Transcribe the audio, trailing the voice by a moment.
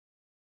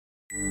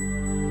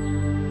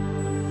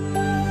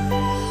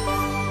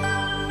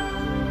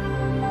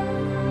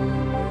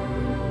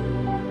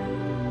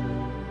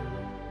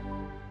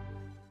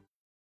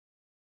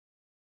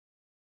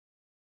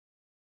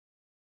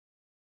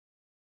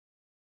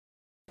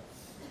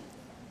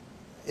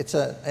it's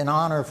an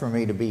honor for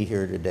me to be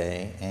here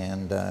today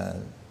and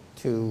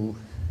to,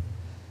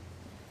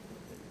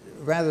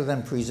 rather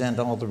than present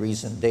all the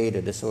recent data,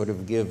 to sort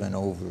of give an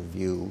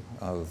overview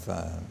of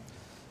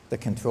the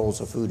controls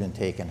of food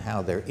intake and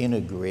how they're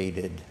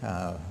integrated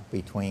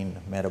between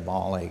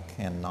metabolic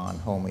and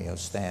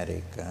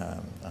non-homeostatic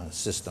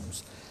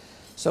systems.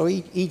 So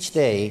each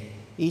day,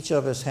 each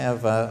of us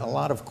have a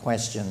lot of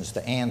questions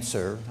to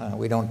answer.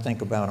 We don't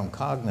think about them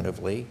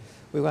cognitively.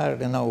 We want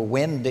to know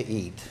when to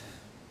eat,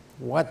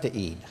 what to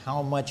eat,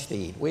 how much to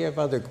eat. We have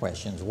other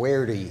questions,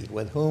 where to eat,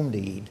 with whom to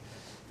eat.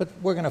 But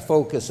we're going to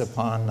focus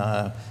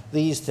upon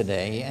these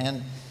today.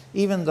 And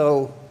even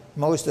though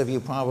most of you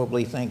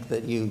probably think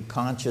that you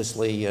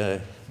consciously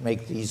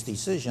make these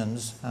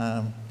decisions,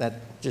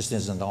 that just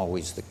isn't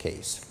always the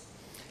case.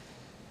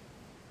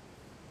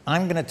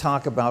 I'm going to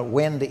talk about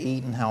when to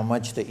eat and how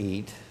much to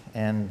eat.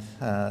 And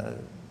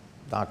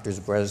Drs.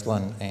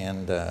 Breslin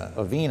and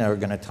Avina are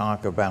going to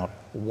talk about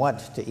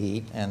what to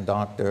eat, and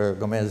Dr.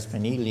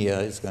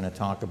 Gomez-Pinilla is going to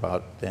talk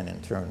about, then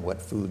in turn,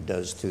 what food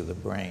does to the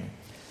brain.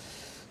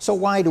 So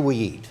why do we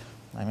eat?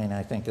 I mean,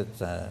 I think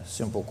it's a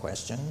simple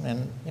question,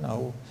 and you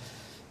know,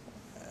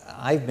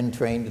 I've been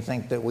trained to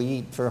think that we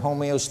eat for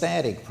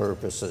homeostatic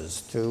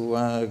purposes,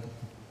 to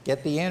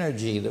get the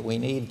energy that we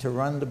need to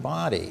run the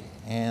body.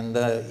 And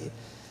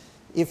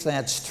if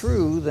that's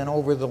true, then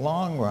over the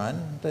long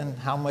run, then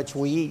how much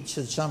we eat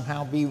should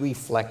somehow be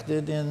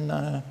reflected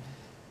in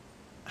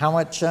how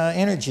much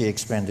energy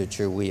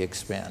expenditure we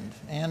expend.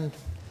 And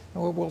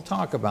we'll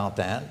talk about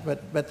that,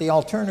 but the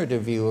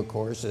alternative view, of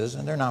course, is,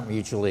 and they're not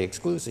mutually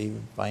exclusive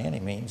by any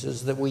means,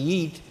 is that we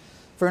eat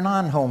for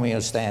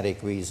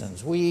non-homeostatic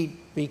reasons. We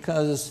eat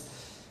because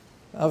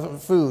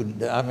of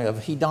food, I mean, of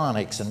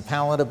hedonics and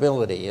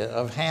palatability,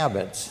 of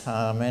habits.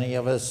 Many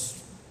of us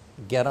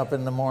get up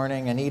in the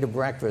morning and eat a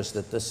breakfast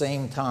at the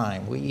same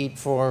time. We eat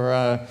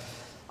for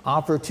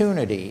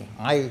opportunity.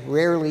 I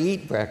rarely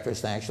eat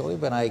breakfast, actually,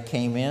 but I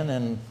came in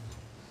and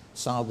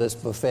saw this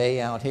buffet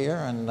out here,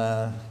 and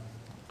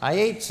I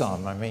ate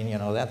some. I mean, you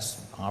know,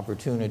 that's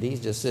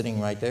opportunities just sitting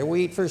right there.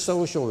 We eat for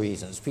social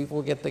reasons.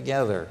 People get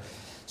together.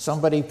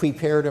 Somebody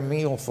prepared a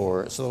meal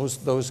for us,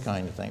 those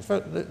kind of things.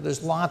 But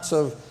there's lots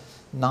of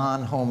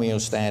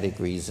non-homeostatic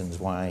reasons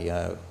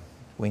why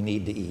we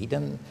need to eat.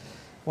 And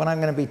what I'm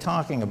going to be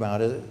talking about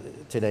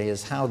today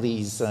is how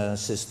these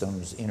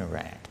systems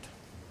interact.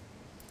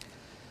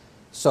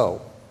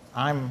 So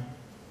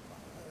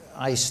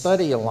I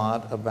study a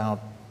lot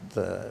about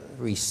the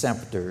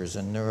receptors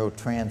and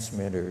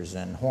neurotransmitters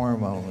and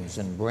hormones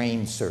and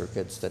brain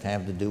circuits that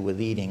have to do with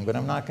eating, but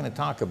I'm not going to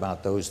talk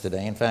about those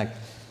today. In fact,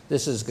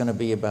 this is going to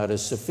be about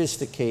as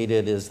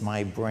sophisticated as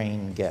my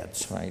brain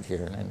gets right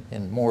here, and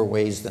in more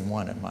ways than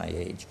one at my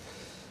age.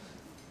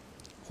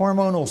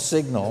 Hormonal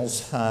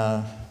signals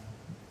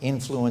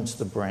influence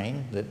the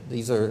brain.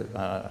 These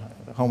are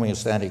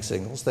homeostatic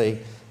signals. They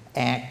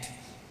act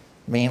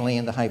mainly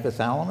in the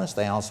hypothalamus.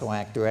 They also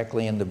act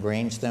directly in the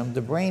brainstem.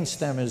 The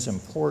brainstem is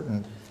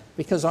important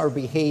because our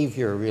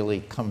behavior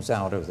really comes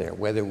out of there,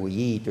 whether we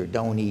eat or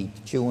don't eat,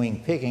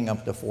 chewing, picking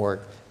up the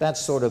fork.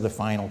 That's sort of the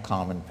final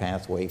common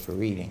pathway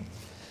for eating.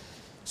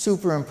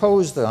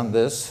 Superimposed on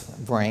this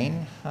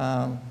brain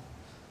are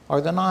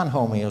the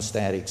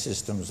non-homeostatic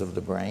systems of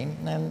the brain.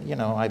 And, you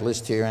know, I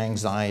list here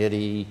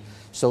anxiety,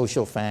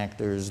 social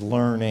factors,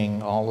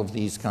 learning, all of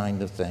these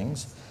kind of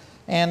things.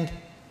 And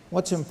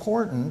what's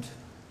important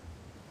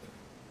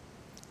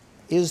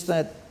is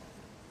that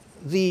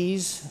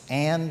these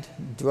and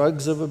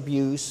drugs of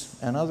abuse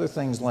and other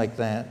things like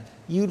that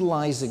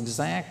utilize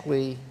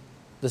exactly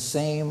the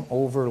same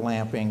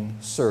overlapping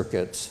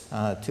circuits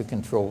to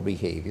control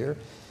behavior.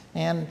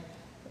 And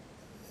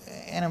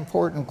an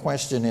important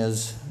question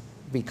is,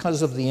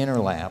 because of the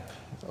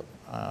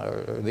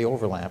the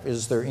overlap,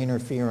 is there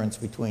interference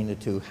between the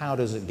two? How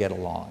does it get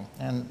along?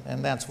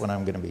 And that's what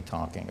I'm going to be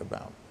talking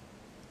about.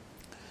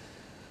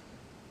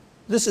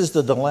 This is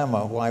the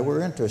dilemma why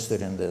we're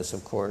interested in this,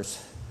 of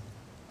course.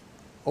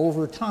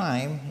 Over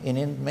time,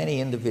 in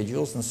many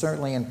individuals, and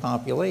certainly in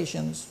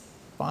populations,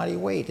 body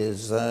weight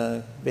has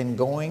been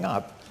going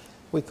up.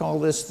 We call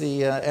this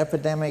the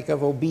epidemic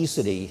of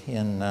obesity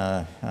in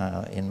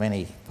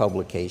many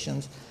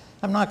publications.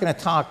 I'm not going to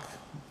talk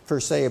per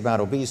se about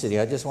obesity.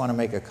 I just want to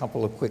make a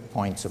couple of quick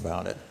points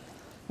about it.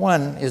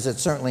 One is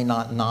it's certainly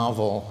not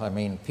novel. I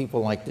mean,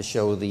 people like to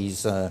show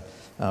these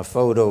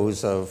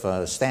photos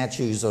of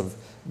statues of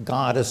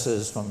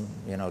goddesses from,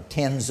 you know,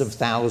 tens of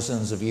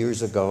thousands of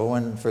years ago,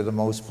 and for the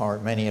most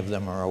part, many of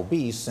them are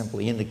obese,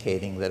 simply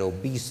indicating that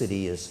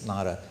obesity is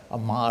not a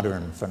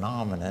modern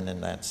phenomenon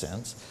in that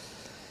sense.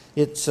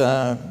 It's,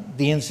 the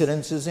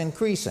incidence is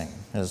increasing,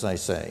 as I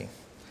say.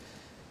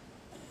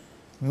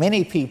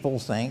 Many people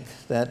think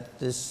that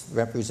this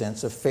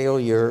represents a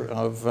failure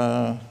of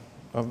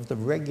the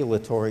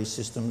regulatory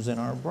systems in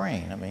our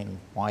brain. I mean,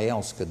 why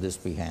else could this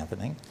be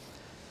happening?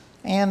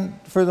 And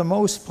for the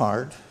most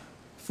part,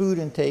 food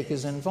intake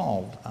is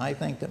involved. I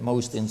think that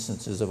most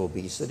instances of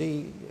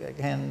obesity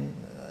can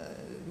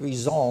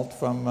result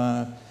from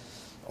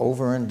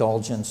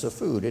overindulgence of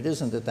food. It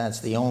isn't that that's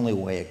the only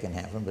way it can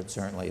happen, but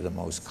certainly the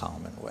most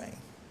common way.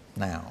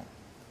 Now,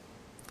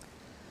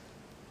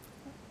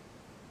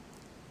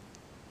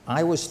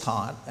 I was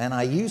taught, and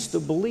I used to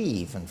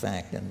believe, in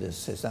fact, in this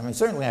system, I mean,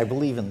 certainly I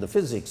believe in the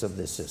physics of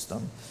this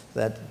system,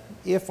 that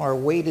if our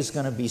weight is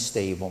going to be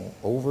stable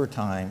over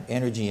time,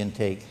 energy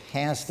intake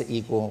has to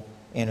equal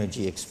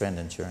energy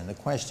expenditure. And the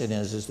question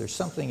is there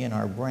something in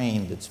our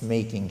brain that's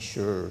making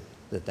sure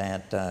that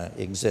that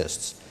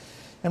exists?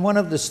 And one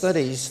of the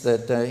studies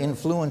that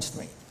influenced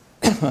me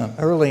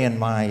early in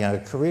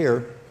my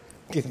career,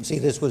 you can see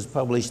this was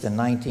published in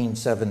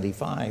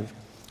 1975.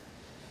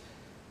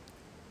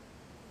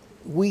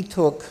 We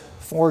took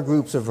 4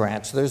 groups of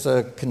rats. There's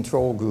a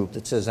control group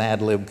that says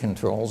ad lib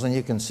controls, and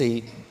you can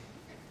see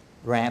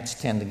rats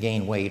tend to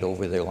gain weight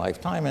over their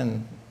lifetime,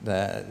 and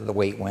the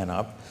weight went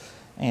up.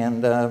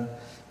 And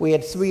we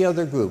had 3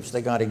 other groups.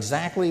 They got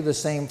exactly the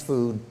same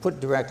food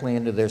put directly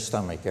into their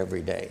stomach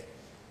every day.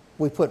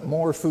 We put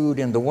more food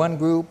into one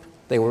group.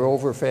 They were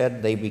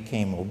overfed. They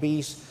became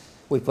obese.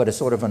 We put a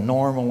sort of a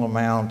normal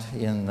amount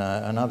in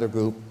another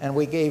group, and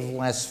we gave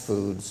less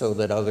food so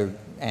that other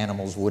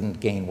animals wouldn't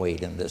gain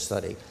weight in this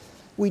study.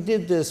 We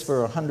did this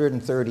for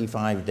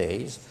 135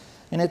 days,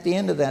 and at the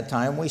end of that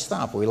time, we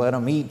stopped. We let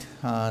them eat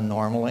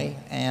normally,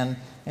 and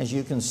as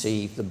you can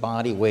see, the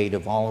body weight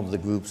of all of the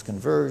groups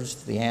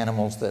converged. The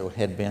animals that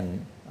had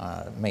been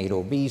made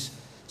obese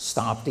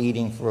stopped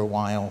eating for a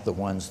while. The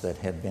ones that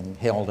had been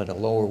held at a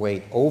lower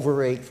weight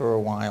overate for a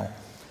while.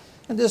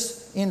 And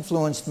this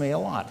influenced me a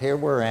lot. Here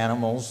were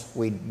animals.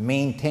 We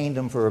maintained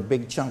them for a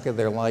big chunk of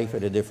their life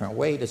at a different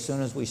weight. As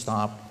soon as we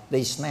stopped,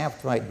 they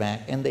snapped right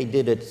back, and they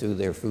did it through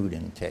their food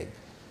intake.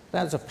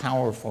 That's a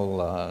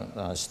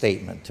powerful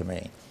statement to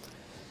me.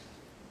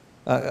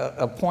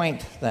 A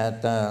point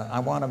that I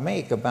want to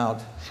make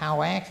about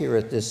how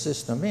accurate this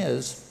system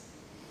is,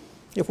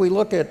 if we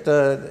look at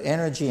the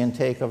energy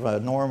intake of a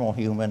normal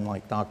human,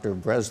 like Dr.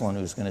 Breslin,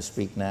 who's going to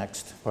speak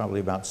next, probably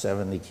about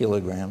 70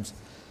 kilograms,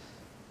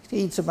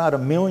 he eats about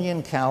 1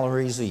 million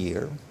calories a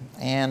year,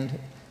 and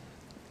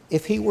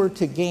if he were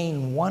to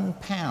gain 1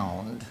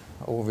 pound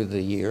over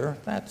the year,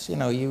 that's, you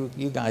know, you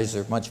guys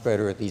are much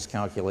better at these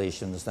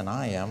calculations than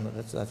I am.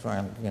 That's why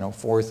I'm,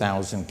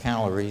 4,000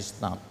 calories,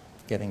 not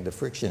getting the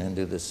friction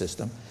into the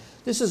system.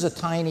 This is a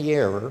tiny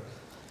error,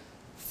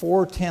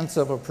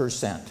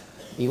 0.4%.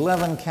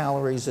 11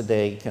 calories a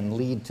day can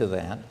lead to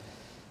that.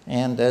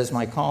 And as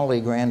my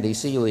colleague Randy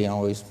Seeley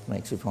always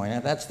makes a point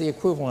out, that's the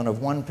equivalent of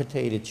 1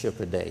 potato chip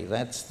a day.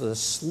 That's the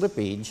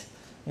slippage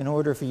in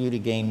order for you to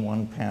gain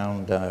 1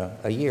 pound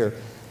a year.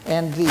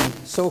 And the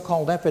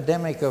so-called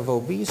epidemic of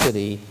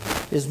obesity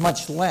is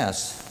much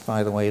less,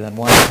 by the way, than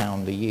 1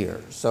 pound a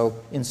year. So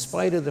in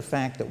spite of the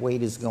fact that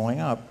weight is going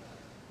up,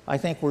 I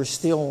think we're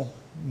still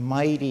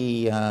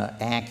mighty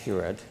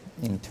accurate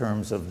in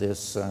terms of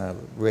this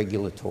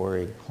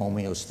regulatory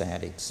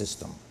homeostatic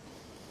system.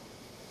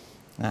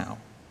 Now,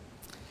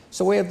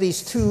 so we have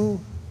these 2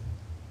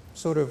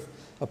 sort of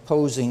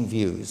opposing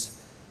views.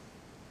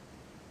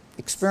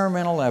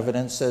 Experimental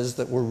evidence says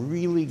that we're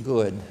really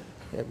good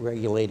at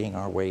regulating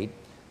our weight,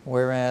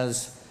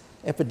 whereas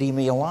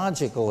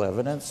epidemiological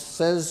evidence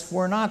says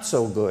we're not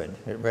so good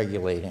at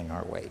regulating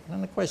our weight.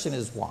 And the question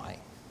is why?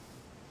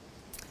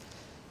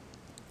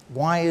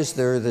 Why is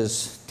there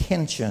this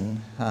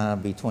tension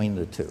between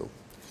the 2?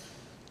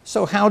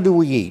 So how do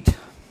we eat?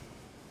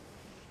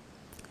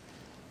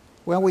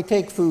 Well, we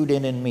take food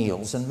in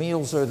meals, and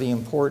meals are the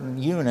important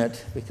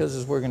unit because,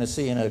 as we're going to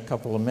see in a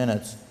couple of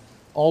minutes,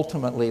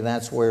 ultimately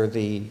that's where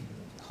the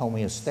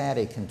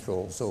homeostatic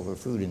controls over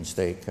food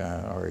intake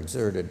are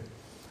exerted.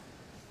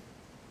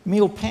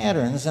 Meal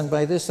patterns, and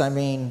by this I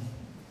mean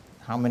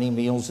how many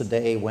meals a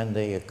day, when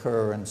they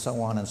occur, and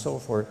so on and so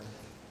forth.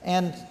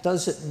 And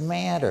does it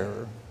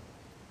matter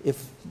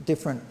if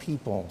different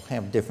people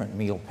have different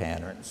meal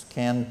patterns?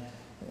 Can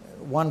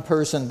one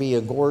person be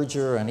a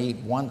gorger and eat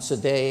once a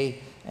day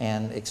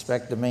and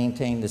expect to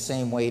maintain the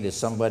same weight as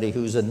somebody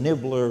who's a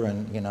nibbler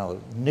and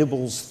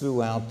nibbles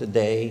throughout the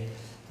day?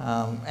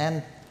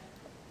 And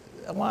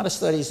a lot of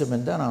studies have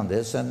been done on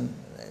this, and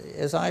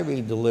as I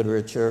read the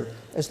literature,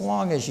 as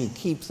long as you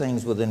keep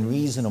things within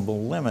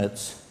reasonable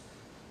limits,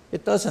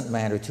 it doesn't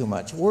matter too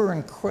much. We're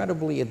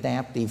incredibly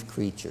adaptive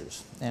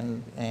creatures,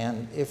 and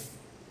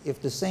if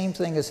the same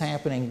thing is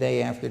happening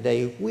day after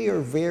day, we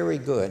are very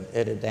good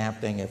at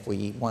adapting. If we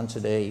eat once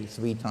a day,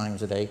 3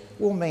 times a day,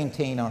 we'll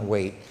maintain our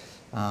weight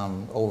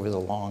over the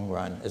long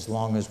run, as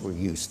long as we're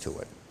used to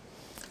it.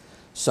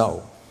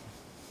 So,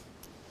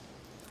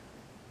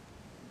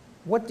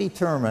 what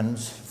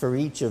determines for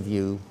each of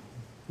you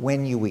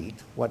when you eat,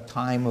 what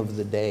time of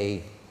the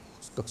day,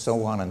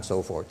 so on and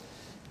so forth?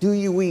 Do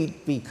you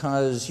eat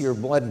because your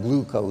blood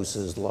glucose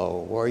is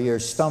low, or your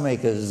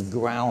stomach is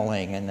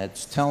growling and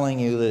it's telling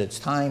you that it's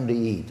time to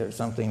eat, or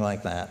something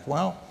like that?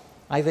 Well,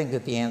 I think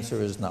that the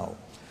answer is no.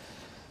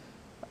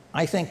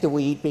 I think that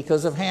we eat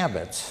because of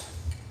habits.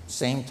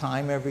 Same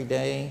time every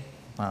day,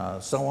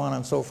 so on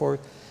and so forth.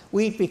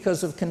 We eat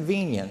because of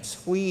convenience.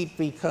 We eat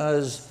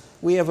because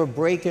we have a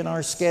break in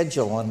our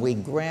schedule and we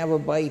grab a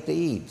bite to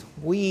eat.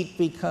 We eat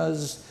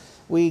because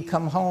we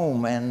come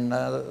home and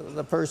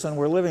the person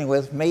we're living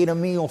with made a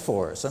meal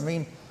for us. I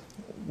mean,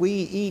 we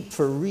eat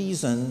for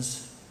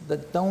reasons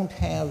that don't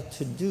have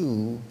to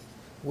do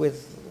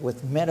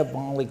with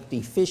metabolic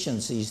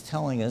deficiencies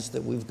telling us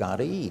that we've got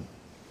to eat.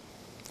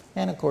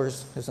 And of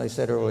course, as I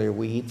said earlier,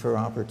 we eat for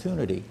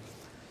opportunity.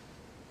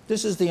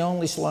 This is the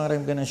only slide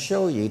I'm going to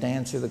show you to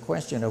answer the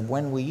question of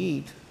when we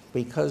eat,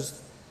 because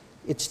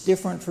it's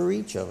different for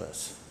each of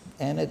us.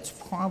 And it's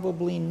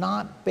probably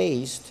not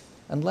based,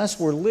 unless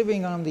we're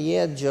living on the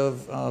edge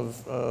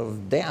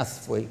of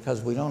death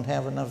because we don't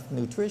have enough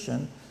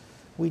nutrition,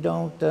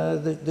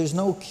 there's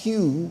no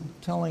cue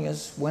telling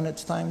us when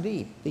it's time to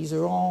eat. These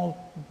are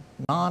all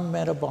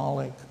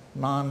non-metabolic,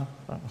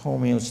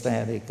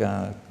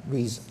 non-homeostatic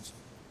reasons.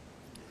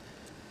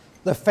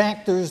 The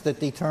factors that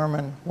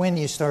determine when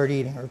you start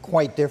eating are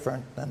quite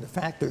different than the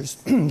factors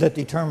that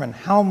determine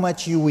how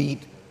much you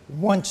eat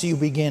once you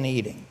begin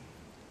eating.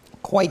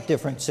 Quite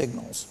different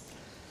signals.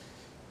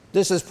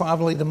 This is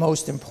probably the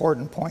most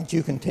important point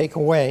you can take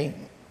away.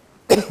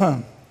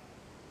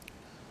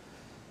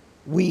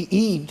 We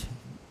eat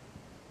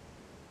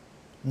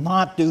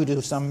not due to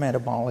some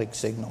metabolic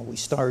signal we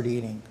start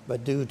eating,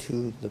 but due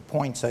to the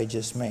points I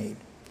just made.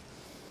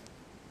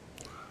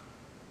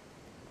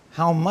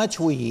 How much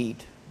we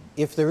eat,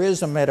 if there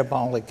is a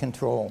metabolic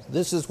control,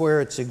 this is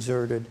where it's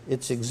exerted.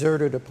 It's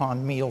exerted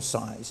upon meal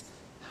size.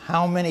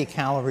 How many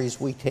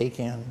calories we take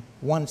in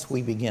once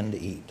we begin to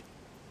eat.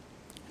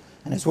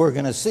 And as we're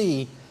going to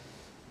see,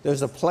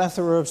 there's a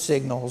plethora of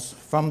signals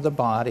from the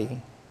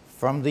body,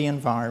 from the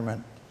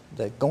environment,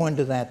 that go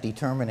into that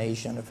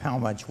determination of how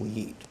much we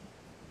eat.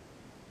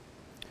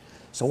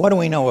 So what do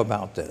we know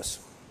about this?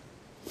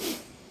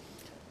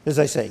 As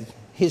I say,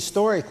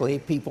 historically,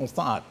 people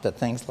thought that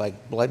things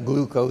like blood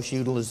glucose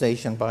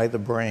utilization by the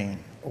brain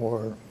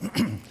or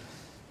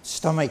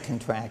stomach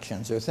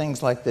contractions or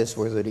things like this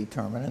were the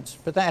determinants,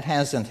 but that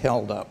hasn't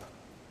held up.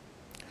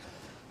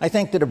 I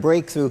think that a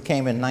breakthrough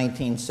came in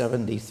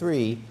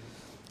 1973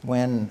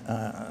 when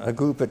a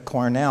group at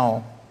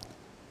Cornell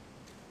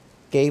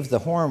gave the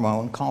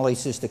hormone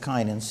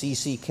cholecystokinin,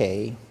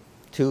 CCK,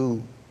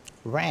 to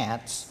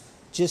rats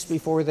just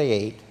before they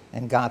ate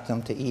and got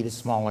them to eat a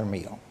smaller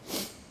meal.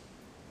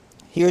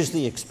 Here's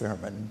the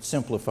experiment in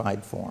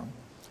simplified form.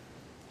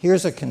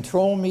 Here's a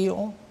control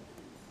meal,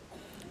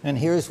 and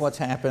here's what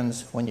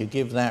happens when you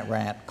give that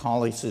rat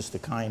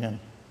cholecystokinin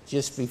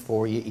just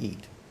before you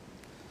eat.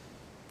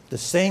 The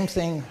same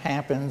thing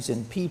happens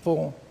in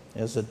people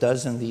as it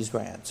does in these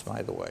rats,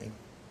 by the way.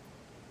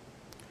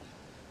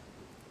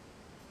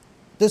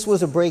 This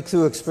was a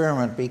breakthrough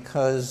experiment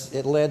because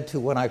it led to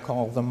what I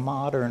call the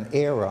modern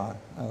era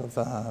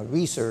of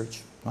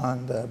research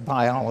on the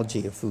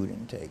biology of food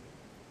intake.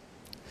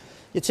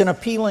 It's an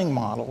appealing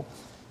model.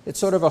 It's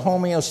sort of a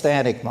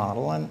homeostatic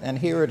model, and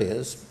here it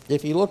is.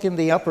 If you look in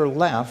the upper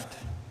left,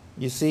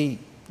 you see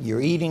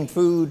you're eating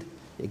food,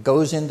 it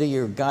goes into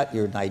your gut,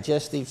 your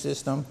digestive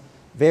system,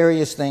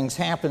 various things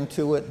happen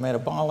to it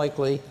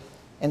metabolically,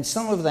 and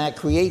some of that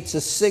creates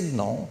a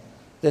signal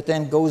that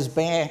then goes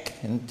back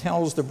and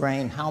tells the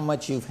brain how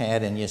much you've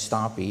had and you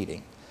stop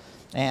eating.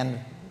 And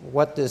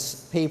what this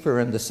paper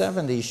in the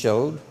 70s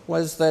showed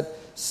was that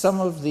some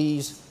of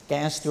these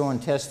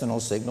gastrointestinal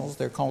signals,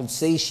 they're called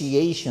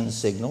satiation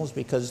signals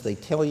because they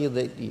tell you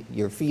that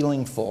you're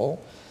feeling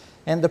full,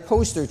 and the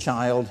poster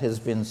child has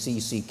been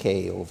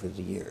CCK over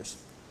the years.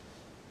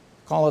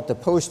 Call it the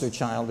poster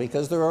child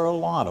because there are a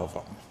lot of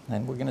them,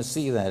 and we're going to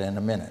see that in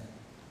a minute.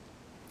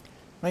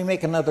 Let me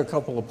make another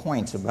couple of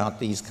points about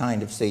these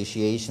kind of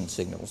satiation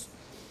signals.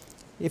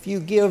 If you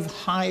give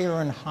higher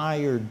and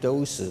higher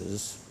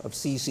doses of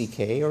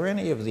CCK or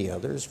any of the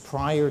others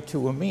prior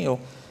to a meal,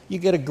 you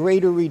get a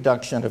greater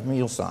reduction of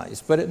meal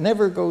size, but it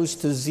never goes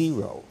to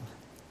zero.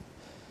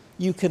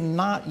 You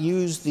cannot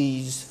use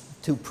these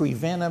to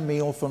prevent a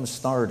meal from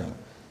starting.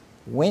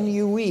 When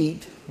you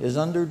eat is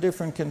under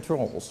different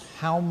controls.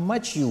 How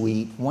much you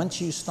eat once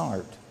you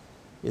start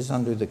is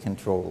under the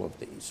control of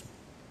these.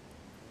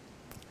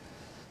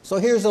 So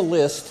here's a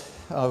list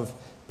of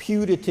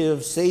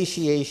putative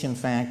satiation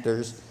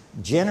factors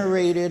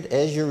generated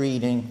as you're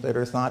eating that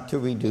are thought to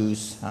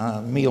reduce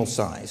meal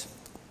size.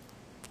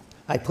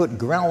 I put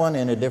ghrelin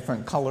in a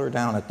different color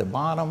down at the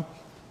bottom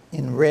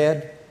in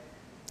red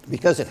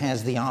because it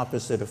has the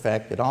opposite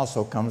effect. It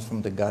also comes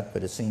from the gut,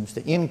 but it seems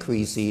to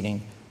increase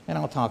eating, and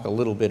I'll talk a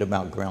little bit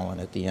about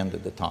ghrelin at the end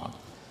of the talk.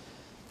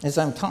 As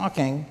I'm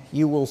talking,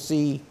 you will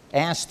see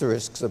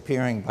asterisks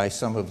appearing by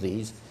some of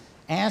these.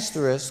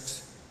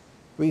 Asterisks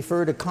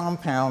refer to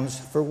compounds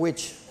for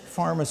which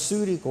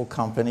pharmaceutical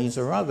companies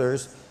or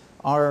others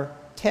are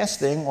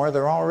testing, or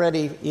they're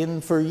already in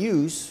for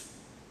use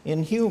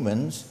in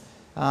humans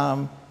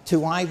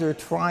to either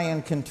try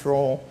and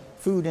control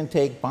food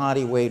intake,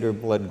 body weight, or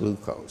blood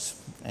glucose.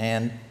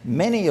 And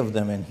many of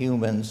them in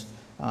humans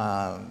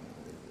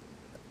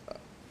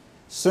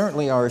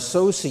certainly are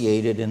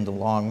associated in the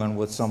long run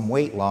with some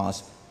weight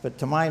loss, but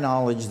to my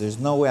knowledge, there's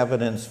no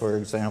evidence, for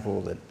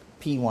example, that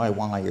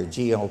PYY or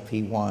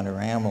GLP-1 or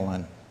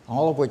amylin,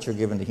 all of which are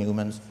given to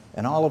humans,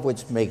 and all of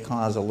which may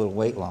cause a little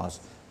weight loss,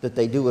 that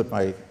they do it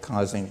by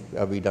causing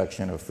a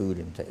reduction of food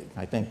intake.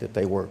 I think that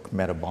they work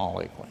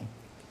metabolically.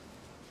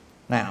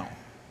 Now,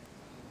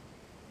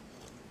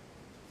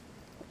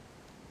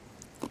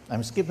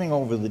 I'm skipping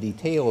over the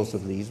details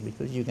of these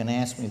because you can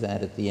ask me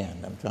that at the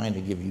end. I'm trying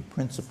to give you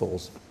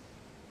principles.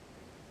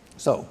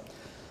 So,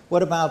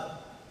 what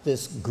about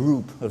this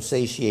group of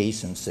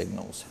satiation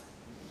signals?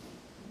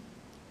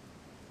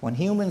 When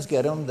humans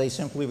get them, they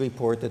simply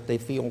report that they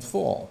feel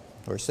full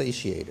or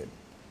satiated.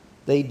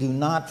 They do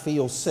not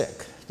feel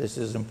sick. This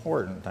is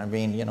important. I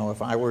mean, you know,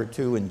 if I were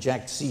to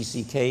inject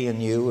CCK in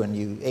you and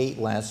you ate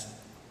less,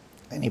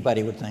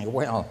 anybody would think,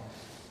 well,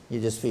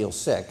 you just feel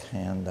sick,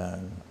 and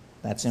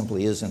that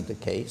simply isn't the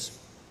case.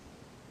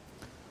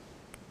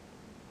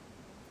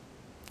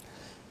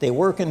 They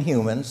work in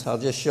humans. I'll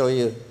just show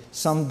you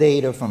some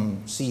data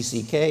from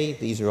CCK.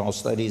 These are all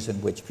studies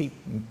in which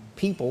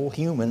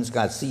humans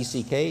got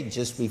CCK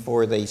just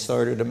before they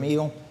started a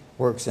meal.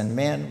 Works in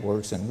men,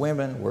 works in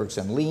women, works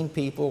in lean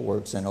people,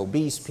 works in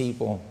obese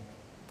people.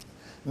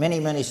 Many,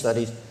 many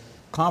studies.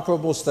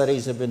 Comparable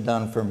studies have been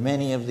done for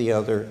many of the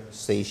other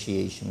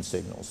satiation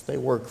signals. They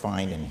work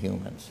fine in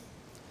humans.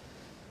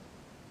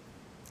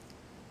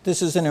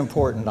 This is an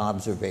important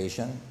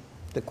observation.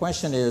 The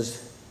question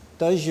is,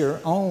 does your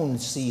own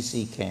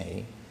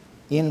CCK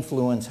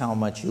influence how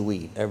much you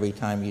eat every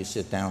time you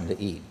sit down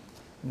to eat?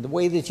 And the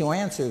way that you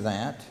answer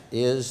that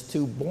is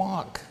to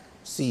block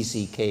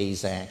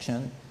CCK's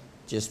action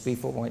just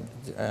before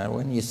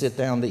when you sit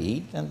down to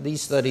eat. And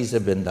these studies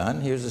have been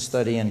done. Here's a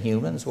study in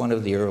humans, one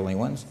of the early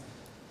ones.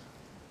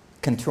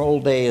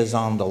 Control day is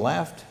on the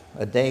left,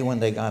 a day when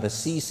they got a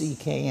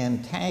CCK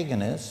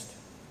antagonist.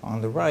 On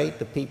the right,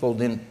 the people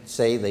didn't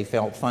say they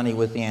felt funny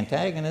with the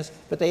antagonist,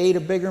 but they ate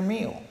a bigger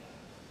meal.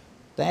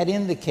 That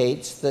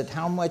indicates that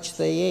how much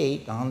they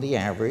ate on the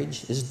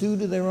average is due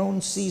to their own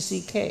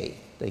CCK.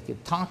 They could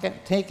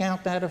take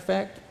out that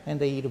effect, and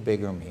they eat a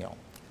bigger meal.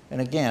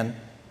 And again,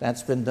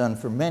 that's been done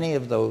for many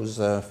of those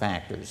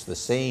factors, the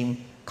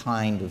same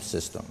kind of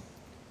system.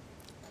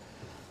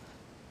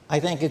 I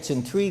think it's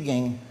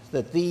intriguing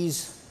that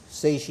these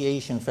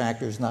satiation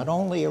factors not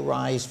only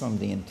arise from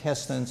the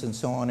intestines and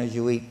so on as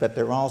you eat, but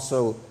they're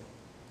also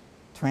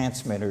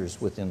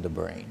transmitters within the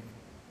brain.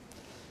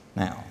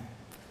 Now,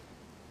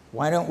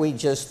 why don't we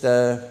just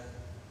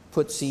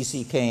put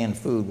CCK in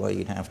food? Well,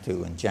 you'd have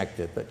to inject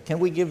it, but can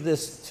we give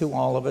this to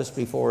all of us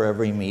before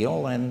every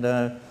meal?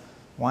 And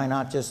why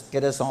not just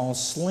get us all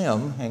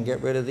slim and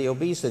get rid of the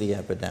obesity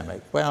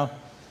epidemic? Well,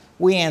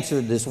 we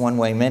answered this one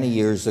way many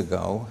years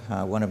ago,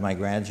 one of my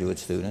graduate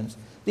students.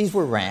 These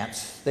were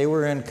rats. They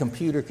were in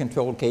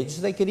computer-controlled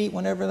cages. They could eat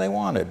whenever they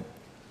wanted.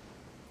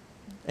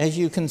 As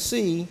you can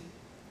see,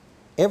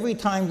 every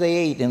time they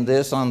ate in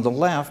this, on the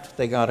left,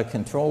 they got a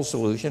control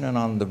solution, and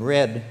on the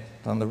red,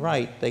 on the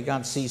right, they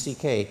got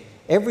CCK.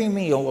 Every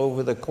meal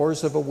over the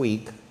course of a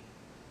week,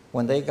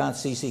 when they got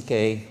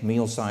CCK,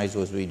 meal size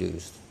was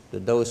reduced.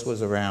 The dose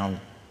was around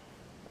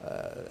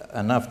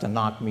enough to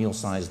knock meal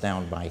size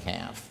down by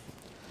half.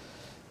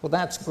 Well,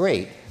 that's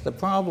great. The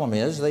problem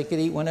is they could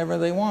eat whenever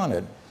they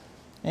wanted.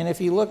 And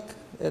if you look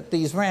at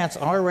these rats,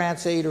 our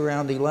rats ate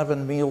around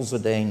 11 meals a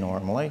day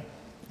normally,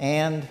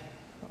 and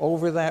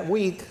over that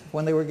week,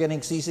 when they were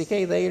getting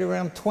CCK, they ate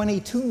around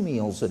 22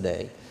 meals a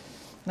day.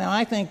 Now,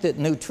 I think that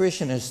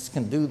nutritionists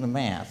can do the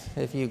math.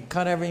 If you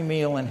cut every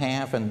meal in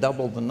half and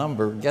double the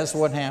number, guess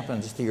what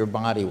happens to your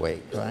body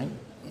weight, right?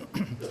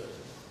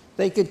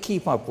 They could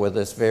keep up with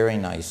us very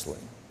nicely.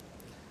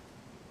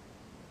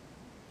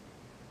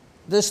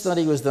 This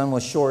study was done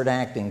with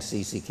short-acting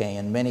CCK,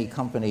 and many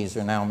companies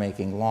are now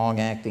making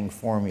long-acting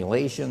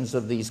formulations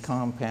of these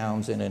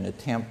compounds in an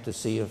attempt to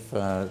see if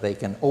they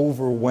can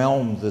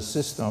overwhelm the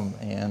system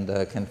and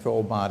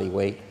control body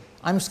weight.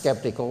 I'm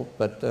skeptical,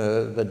 but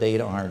the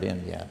data aren't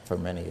in yet for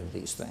many of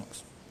these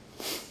things.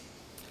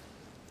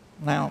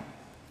 Now,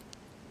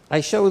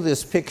 I show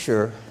this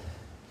picture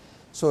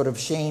sort of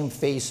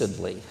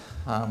shamefacedly.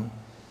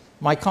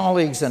 My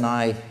colleagues and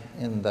I,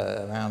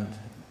 around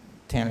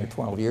 10 or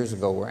 12 years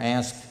ago, were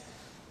asked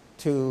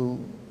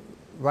to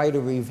write a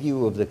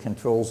review of the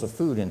controls of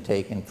food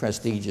intake in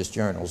prestigious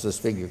journals. This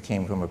figure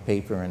came from a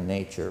paper in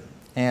Nature.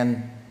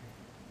 And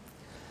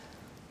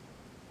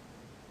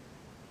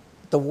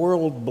the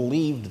world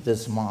believed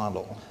this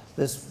model.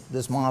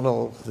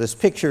 This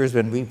picture has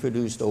been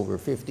reproduced over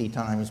 50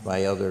 times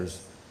by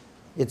others.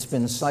 It's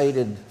been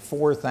cited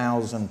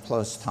 4,000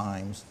 plus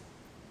times.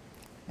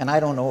 And I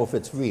don't know if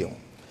it's real.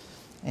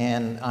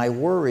 And I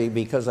worry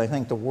because I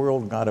think the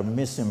world got a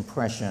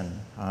misimpression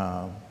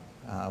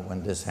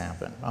when this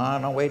happened. Oh,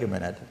 no, wait a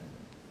minute,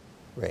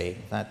 Ray.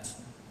 That's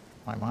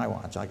by my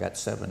watch. I got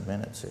 7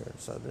 minutes here.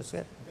 So let's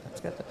get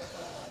that.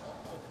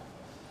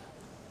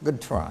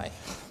 Good try.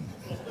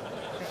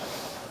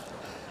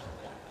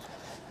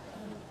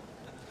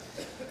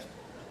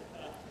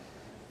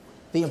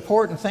 The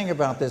important thing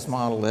about this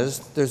model is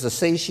there's a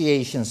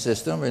satiation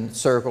system in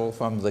circle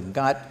from the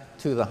gut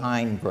to the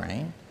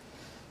hindbrain.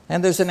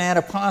 And there's an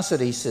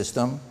adiposity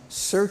system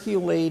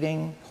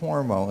circulating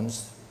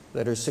hormones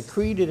that are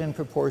secreted in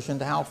proportion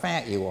to how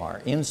fat you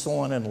are.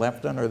 Insulin and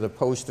leptin are the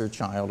poster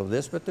child of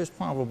this, but there's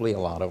probably a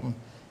lot of them.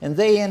 And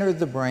they enter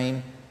the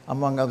brain,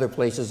 among other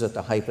places, at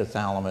the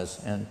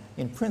hypothalamus, and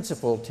in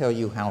principle tell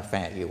you how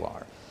fat you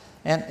are.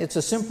 And it's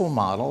a simple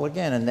model,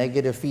 again, a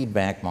negative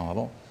feedback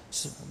model.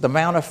 So the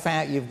amount of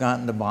fat you've got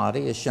in the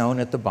body is shown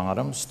at the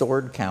bottom,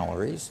 stored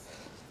calories.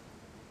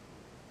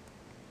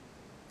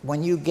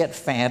 When you get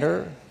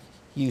fatter,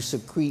 you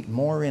secrete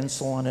more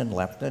insulin and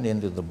leptin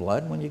into the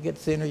blood. When you get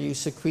thinner, you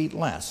secrete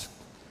less.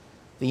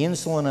 The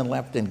insulin and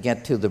leptin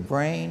get to the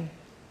brain,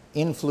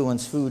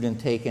 influence food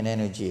intake and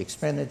energy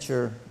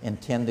expenditure, and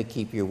tend to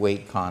keep your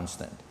weight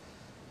constant.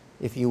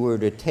 If you were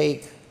to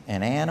take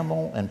an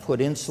animal and put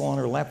insulin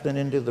or leptin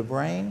into the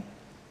brain,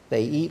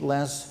 they eat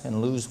less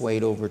and lose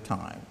weight over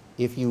time.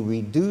 If you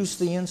reduce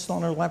the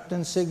insulin or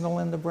leptin signal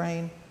in the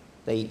brain,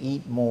 they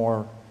eat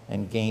more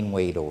and gain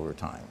weight over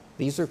time.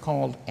 These are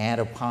called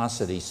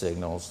adiposity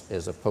signals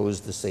as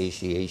opposed to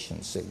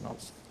satiation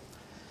signals.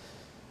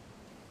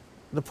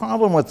 The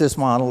problem with this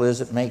model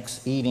is it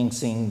makes eating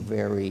seem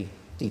very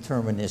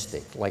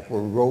deterministic, like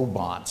we're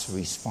robots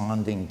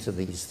responding to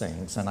these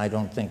things, and I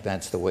don't think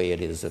that's the way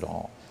it is at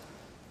all.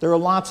 There are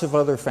lots of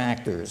other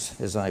factors,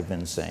 as I've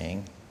been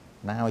saying.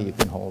 Now you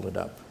can hold it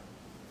up.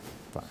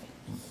 Fine.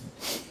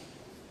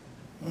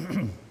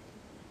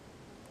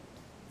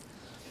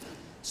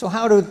 So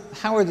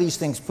how are these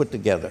things put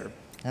together?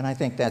 And I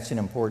think that's an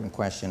important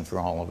question for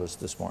all of us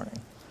this morning.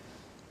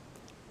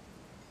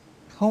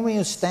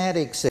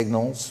 Homeostatic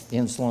signals,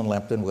 insulin,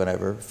 leptin,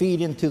 whatever,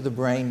 feed into the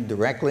brain,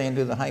 directly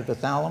into the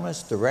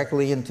hypothalamus,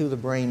 directly into the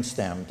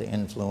brainstem to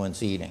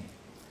influence eating.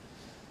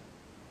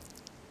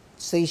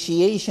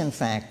 Satiation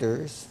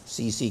factors,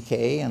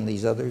 CCK and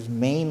these others,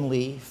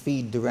 mainly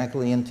feed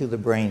directly into the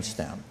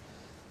brainstem.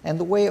 And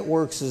the way it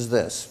works is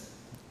this.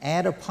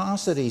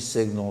 Adiposity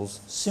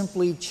signals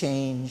simply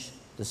change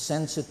the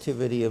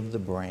sensitivity of the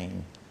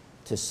brain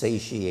to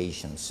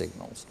satiation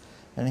signals.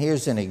 And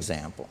here's an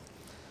example.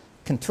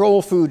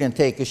 Control food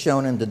intake is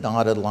shown in the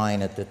dotted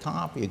line at the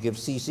top. You give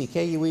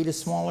CCK, you eat a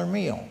smaller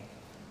meal.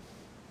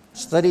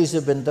 Studies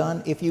have been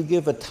done. If you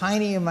give a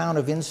tiny amount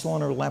of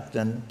insulin or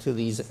leptin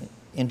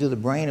into the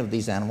brain of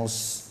these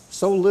animals,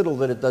 so little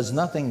that it does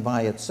nothing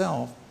by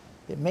itself,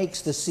 it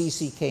makes the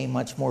CCK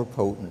much more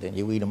potent and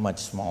you eat a much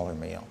smaller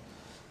meal.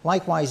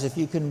 Likewise, if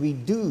you can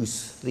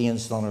reduce the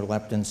insulin or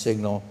leptin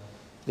signal,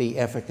 the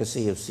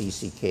efficacy of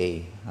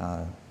CCK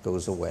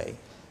goes away.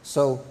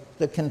 So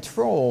the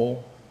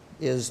control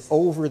is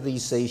over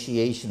these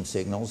satiation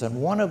signals,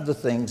 and one of the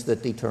things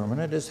that determine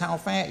it is how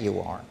fat you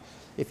are.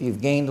 If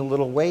you've gained a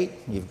little weight,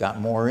 you've got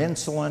more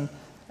insulin,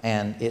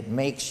 and it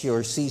makes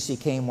your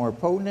CCK more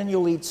potent, and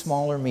you'll eat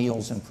smaller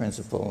meals in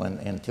principle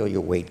until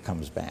your weight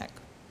comes back.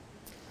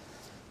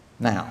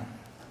 Now,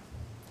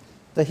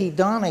 the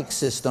hedonic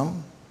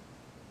system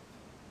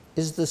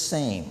is the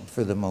same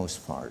for the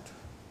most part.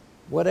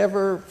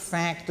 Whatever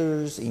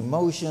factors,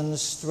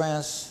 emotions,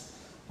 stress,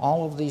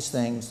 all of these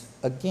things,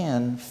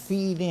 again,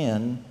 feed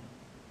in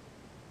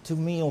to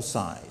meal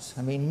size.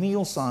 I mean,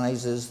 meal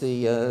size is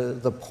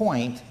the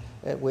point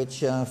at which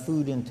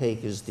food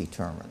intake is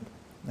determined.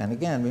 And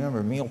again,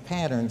 remember, meal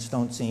patterns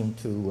don't seem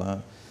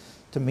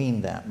to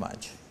mean that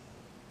much.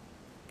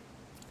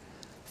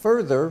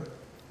 Further,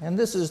 and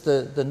this is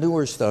the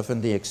newer stuff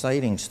and the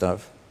exciting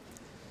stuff,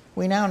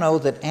 we now know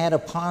that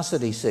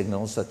adiposity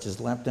signals, such as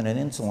leptin and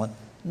insulin,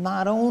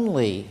 not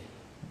only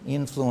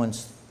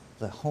influence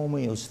the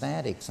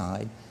homeostatic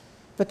side,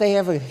 but they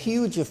have a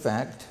huge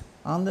effect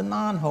on the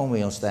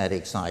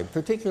non-homeostatic side,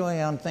 particularly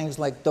on things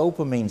like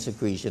dopamine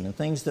secretion and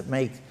things that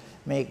make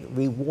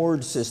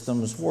reward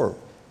systems work.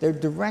 They're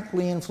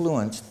directly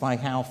influenced by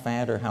how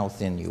fat or how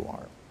thin you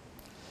are.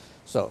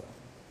 So,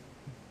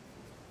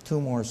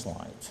 2 more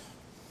slides.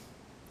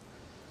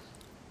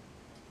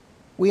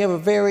 We have a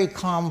very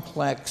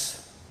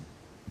complex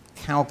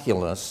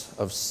calculus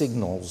of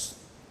signals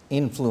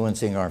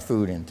influencing our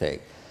food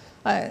intake.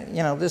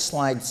 This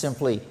slide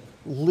simply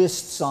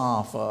lists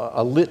off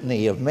a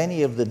litany of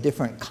many of the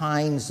different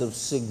kinds of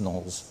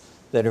signals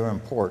that are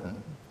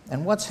important.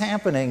 And what's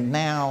happening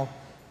now,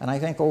 and I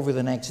think over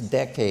the next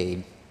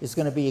decade, is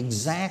going to be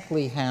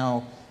exactly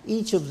how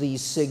each of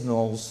these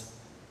signals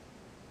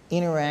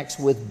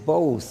interacts with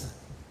both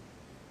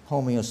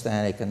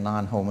homeostatic and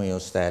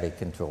non-homeostatic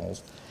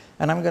controls.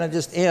 And I'm going to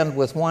just end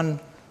with one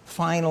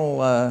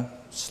final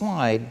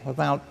slide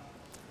about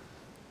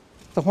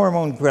the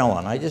hormone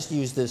ghrelin. I just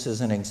used this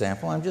as an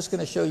example. I'm just going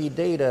to show you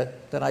data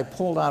that I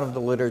pulled out of the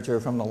literature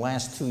from the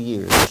last 2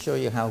 years to show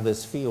you how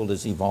this field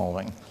is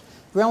evolving.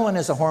 Ghrelin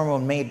is a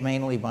hormone made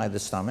mainly by the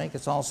stomach.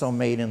 It's also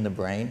made in the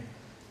brain.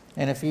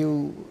 And if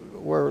you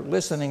were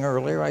listening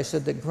earlier, I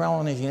said that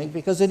ghrelin is unique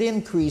because it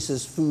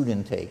increases food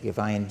intake. If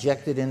I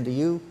inject it into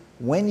you,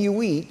 when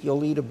you eat,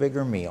 you'll eat a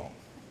bigger meal.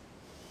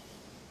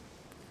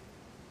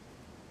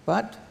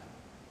 But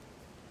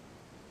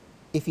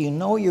if you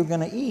know you're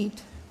going to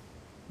eat,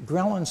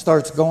 ghrelin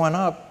starts going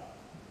up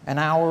an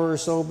hour or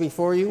so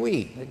before you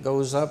eat. It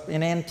goes up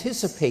in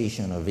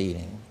anticipation of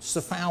eating.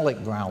 Cephalic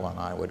ghrelin,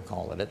 I would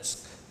call it.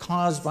 It's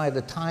caused by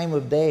the time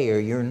of day or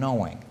your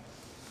knowing.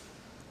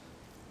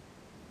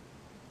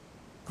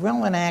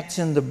 Ghrelin acts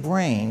in the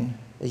brain.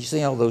 As you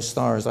see all those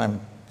stars,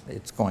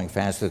 it's going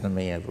faster than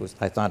me.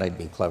 I thought I'd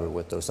be clever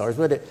with those stars,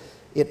 but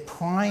it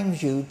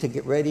primes you to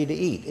get ready to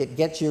eat. It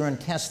gets your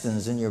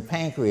intestines and your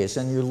pancreas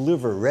and your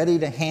liver ready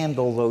to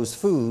handle those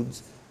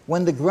foods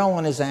when the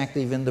ghrelin is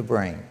active in the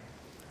brain.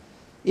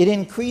 It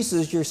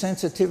increases your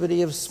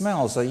sensitivity of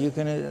smell so you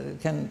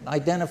can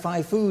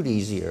identify food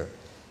easier.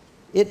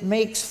 It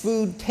makes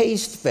food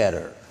taste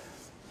better.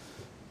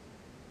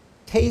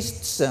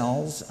 Taste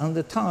cells on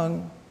the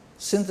tongue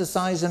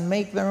synthesize and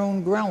make their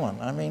own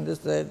ghrelin. I mean,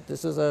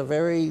 this is a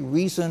very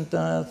recent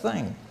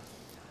thing.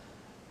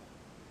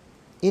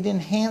 It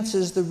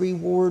enhances the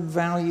reward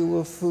value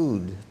of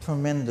food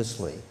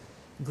tremendously.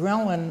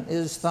 Ghrelin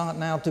is thought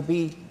now to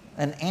be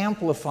an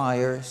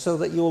amplifier so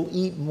that you'll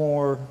eat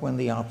more when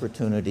the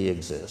opportunity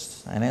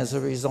exists. And as a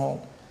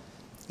result,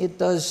 it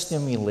does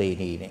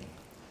stimulate eating.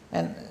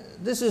 And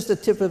this is the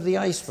tip of the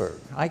iceberg.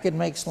 I could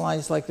make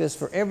slides like this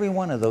for every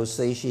one of those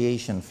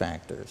satiation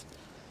factors.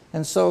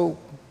 And so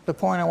the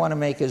point I want to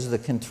make is the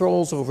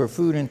controls over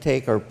food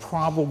intake are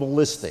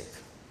probabilistic.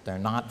 They're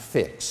not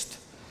fixed.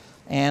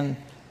 And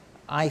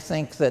I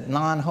think that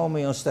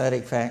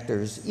non-homeostatic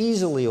factors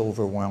easily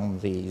overwhelm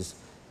these,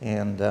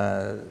 and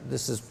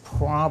this is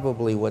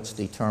probably what's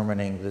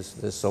determining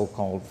this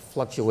so-called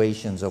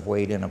fluctuations of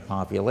weight in a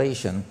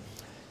population.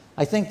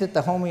 I think that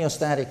the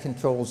homeostatic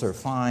controls are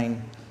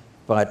fine,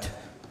 but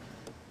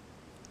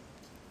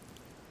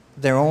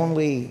they're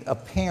only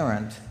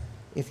apparent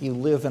if you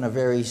live in a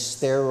very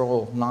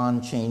sterile,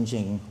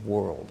 non-changing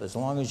world. As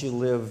long as you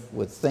live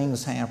with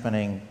things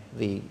happening,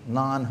 the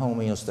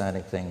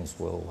non-homeostatic things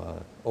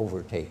will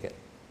overtake it.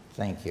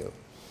 Thank you.